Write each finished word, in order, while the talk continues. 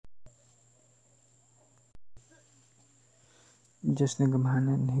Diyos na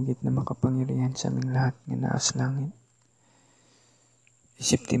gamahanan, higit na makapangyarihan sa aming lahat nga naas langit.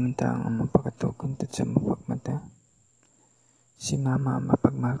 Isip ti man taang ang mapakatukon tat sa mapagmata. Si mama ang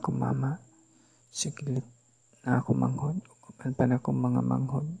mapagmahal kong mama. Sa kilit na ako manghod, upan pa na akong mga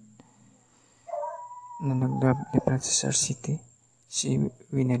manghod. Na nag-grab ni Francis R. City. Si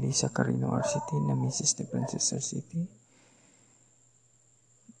Winalisa Carino R. City na Mrs. ni Francis R. City.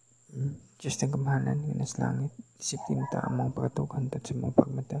 Diyos na gamahanan nga nas langit. Isip ti man taang ang mapakatukan tat sa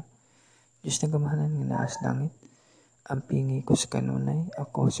mapagmata. Diyos na gamahanan nga naas langit. Ang pingi ko sa kanunay,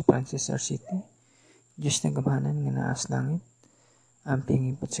 ako si Francis R. City. Diyos na gamahanan nga naas langit. Ang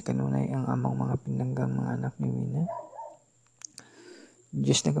pingi po sa kanunay ang amang mga pinanggang mga anak ni Wina.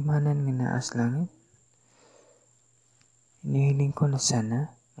 Diyos na gamahanan nga naas langit. Hinihiling ko na sana,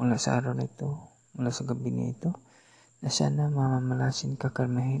 mula sa araw na ito, mula sa gabi na ito, na sana mamamalasin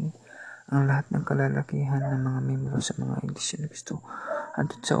kakalmahin ang lahat ng kalalakihan ng mga membro sa mga Iglesia ni Cristo.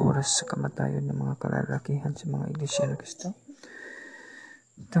 Andot sa oras sa kamatayon ng mga kalalakihan sa mga Iglesia ni Cristo.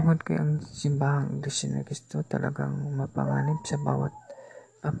 Tungod kay ang simbahang Iglesia ni Cristo talagang mapanganib sa bawat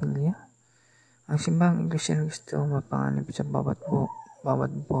pamilya. Ang simbahang Iglesia ni Cristo mapanganib sa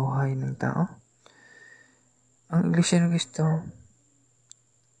bawat buhay ng tao. Ang Iglesia ni Cristo,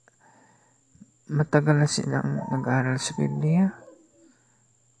 matagal na silang nag-aaral sa Biblia.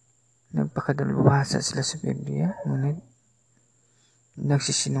 Nagpakadalubhasa sila sa Biblia, ngunit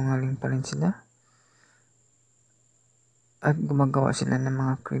nagsisinungaling pa rin sila. At gumagawa sila ng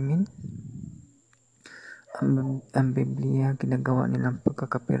mga krimen. Ang Biblia, ginagawa nilang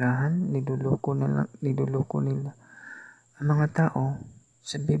pagkakapirahan, niluloko nila ang mga tao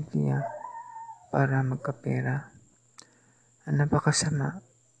sa Biblia para magkapera. Ang napakasama.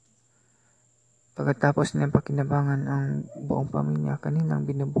 Pagkatapos nilang pakinabangan ang buong pamilya, kanilang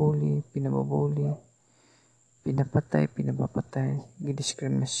binubuli, pinababuli, pinapatay, pinapapatay,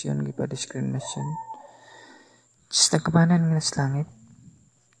 gidiskriminasyon, gipadiskriminasyon. Diyos na gamahanan nga sa langit.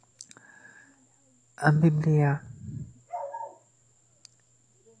 Ang Biblia,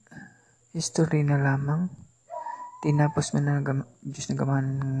 history na lamang. Tinapos mo na Diyos na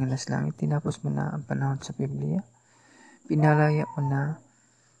gamahanan nga nas langit. Tinapos mo na ang panahon sa Biblia. Pinalaya mo na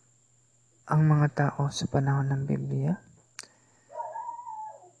ang mga tao sa panahon ng Biblia.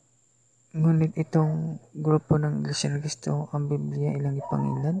 Ngunit itong grupo ng Iglesia ni Cristo, ang Biblia ilang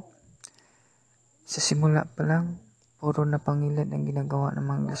ipangilad. Sa simula pa lang, puro na pangilad ang ginagawa ng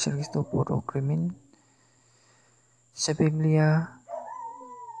mga Iglesia ni Cristo, puro krimen. Sa Biblia,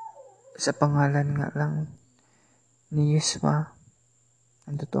 sa pangalan nga lang ni Yeshua,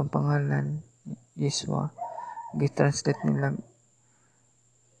 ang totoong pangalan, Yeshua, gitranslate nila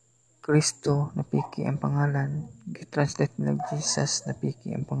Kristo na piki ang pangalan, gitranslate nila Jesus na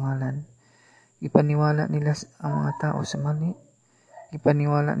piki ang pangalan. Ipaniwala nila ang mga tao sa mali,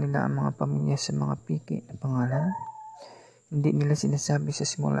 ipaniwala nila ang mga pamilya sa mga piki na pangalan. Hindi nila sinasabi sa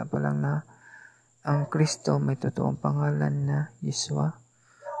simula pa lang na ang Kristo may totoong pangalan na Yeshua.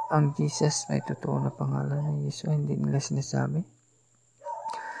 Ang Jesus may totoo na pangalan na Yeshua. Hindi nila sinasabi.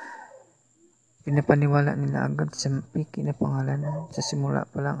 Pinapaniwala nila agad sa piki na pangalan. Sa simula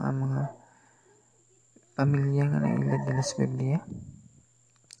pa lang ang mga pamilya nga nailad nila sa Biblia.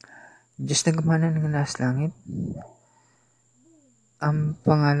 Diyos na gamahanan nga nasa langit. Ang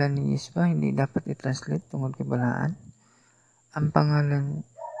pangalan ni Yeshua hindi dapat i-translate tungod kay balaan. Ang pangalan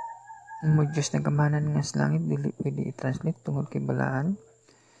mo Diyos na gamahanan nga sa langit dili pwede i-translate tungod kay balaan.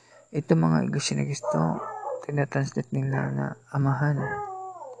 Ito mga Iglesia ni Cristo, tinatranslate nila na amahan.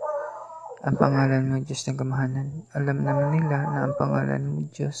 Ang pangalan mo Diyos na gamahanan. Alam naman nila na ang pangalan mo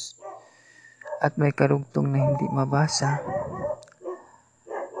Diyos at may karugtong na hindi mabasa.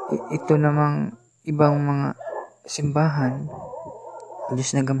 Ito namang ibang mga simbahan,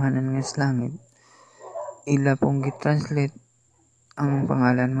 Diyos na gamahanan nga sa langit, ila pong gitranslate ang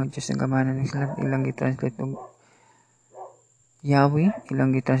pangalan mo Diyos na gamahanan nga sa langit, ilang gitranslate og Yahweh,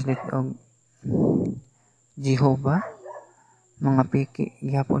 ilang gitranslate og Jehovah, mga piki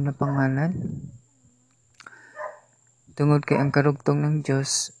gyapon na pangalan. Tungod kay ang karugtong ng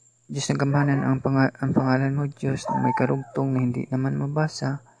Diyos na gamahanan ang pangalan mo Diyos na may karugtong na hindi naman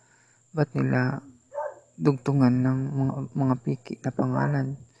mabasa, ba't nila dugtungan ng mga piki na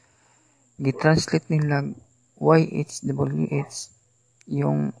pangalan? Gitranslate nila YHWH,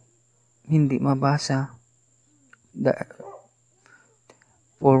 yung hindi mabasa,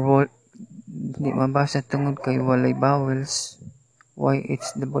 hindi mabasa tungod kay walay vowels,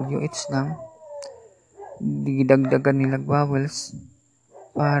 YHWH lang. Gidagdagan nilang vowels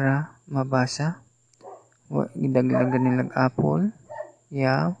para mabasa. Gidagdagan nilang apple,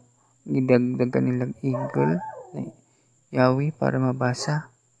 yaw, gidagdagan nilang eagle, Yahweh para mabasa.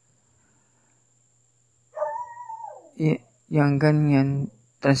 Yang ganyan,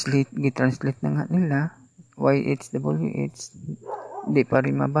 gitranslate na nga nila, YHWH, di pa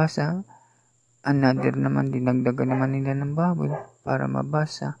rin mabasa. Another naman, dinagdagan naman nila ng bawal para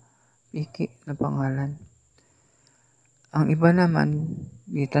mabasa. Piki na pangalan. Ang iba naman,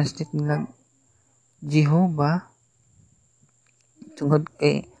 gitranslate nila Jehovah, tungod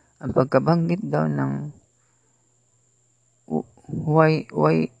kay ang pagkabanggit daw ng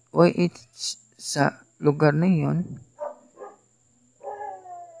YH sa lugar na yon,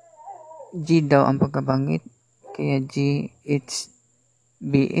 G daw ang pagkabanggit, kaya GHBH.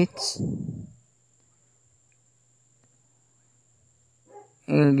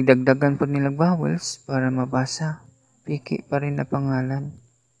 Gidagdagan po nilang vowels para mabasa. Piki pa rin na pangalan.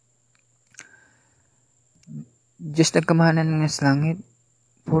 Diyos nagkamahanan ng nasa langit,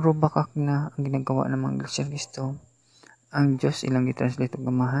 puro bakak na ang ginagawa ng mga Iglesia ni Cristo. Ang Diyos ilang gitranslate ang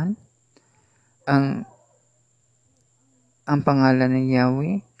kamahan. Ang pangalan ng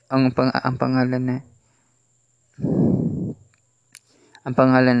Yahweh, ang pangalan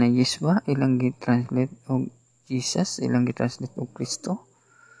ng Yeshua ilang gitranslate og Jesus, ilang gitranslate og Kristo.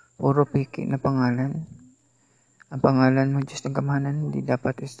 Puro piki na pangalan. Ang pangalan mo Diyos ng kamahanan hindi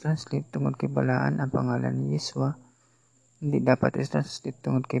dapat is-translate tungod kay balaan. Ang pangalan ni Yeshua hindi dapat is-translate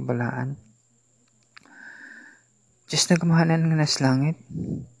tungod kay balaan. Diyos ng kamahanan nga nasa langit,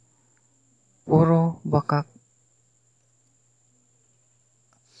 puro bakak.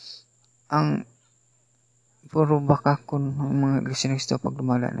 Ang puro bakak kung mga Iglesia ni Cristo, pag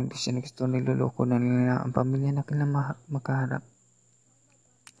lumala ng Iglesia ni Cristo, niluloko na nila ang pamilya na kailang makaharap.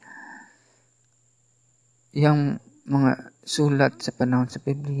 Yung mga sulat sa panahon sa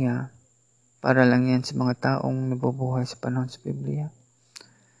Biblia, para lang yan sa mga taong nabubuhay sa panahon sa Biblia.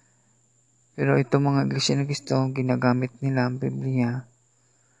 Pero itong mga Iglesia ni Cristo, ginagamit nila ang Biblia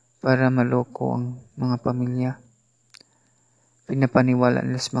para maloko ang mga pamilya. Pinapaniwala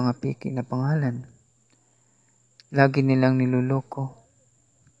nila sa mga piki na pangalan. Lagi nilang niluloko.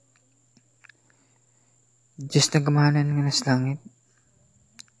 Diyos ng kamahanan nga nasa langit,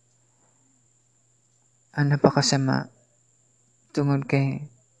 ang napakasama tungod kay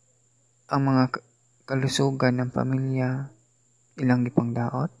ang mga kalusugan ng pamilya ilang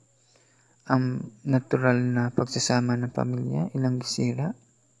gipangdaot, ang natural na pagsasama ng pamilya ilang gisira,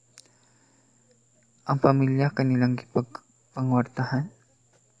 ang pamilya kanilang gipagpangwartahan,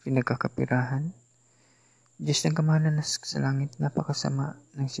 pinagkakapirahan. Diyos ng kamahanan sa langit, napakasama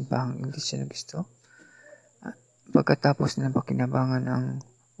ng simbahang Iglesia ni Cristo. Pagkatapos na pakinabangan ang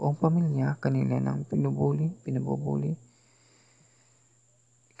buong pamilya, kanila nang pinabubuli,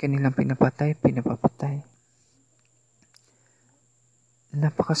 kanilang pinapapatay.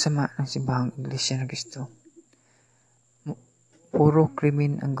 Napakasama ng simbahang Iglesia ni Cristo. Puro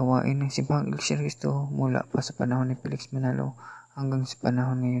krimen ang gawain ng simbahang Iglesia ni Cristo mula pa sa panahon ni Felix Manalo hanggang sa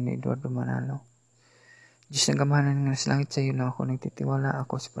panahon ngayon ni Eduardo Manalo. Diyos ng kamahanan nga sa langit, sa iyo na ako nagtitiwala.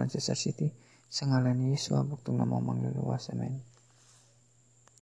 Ako si Francis Arciti, sa ngalan ni Yeshua, buktong namang mangluluwas. Amen.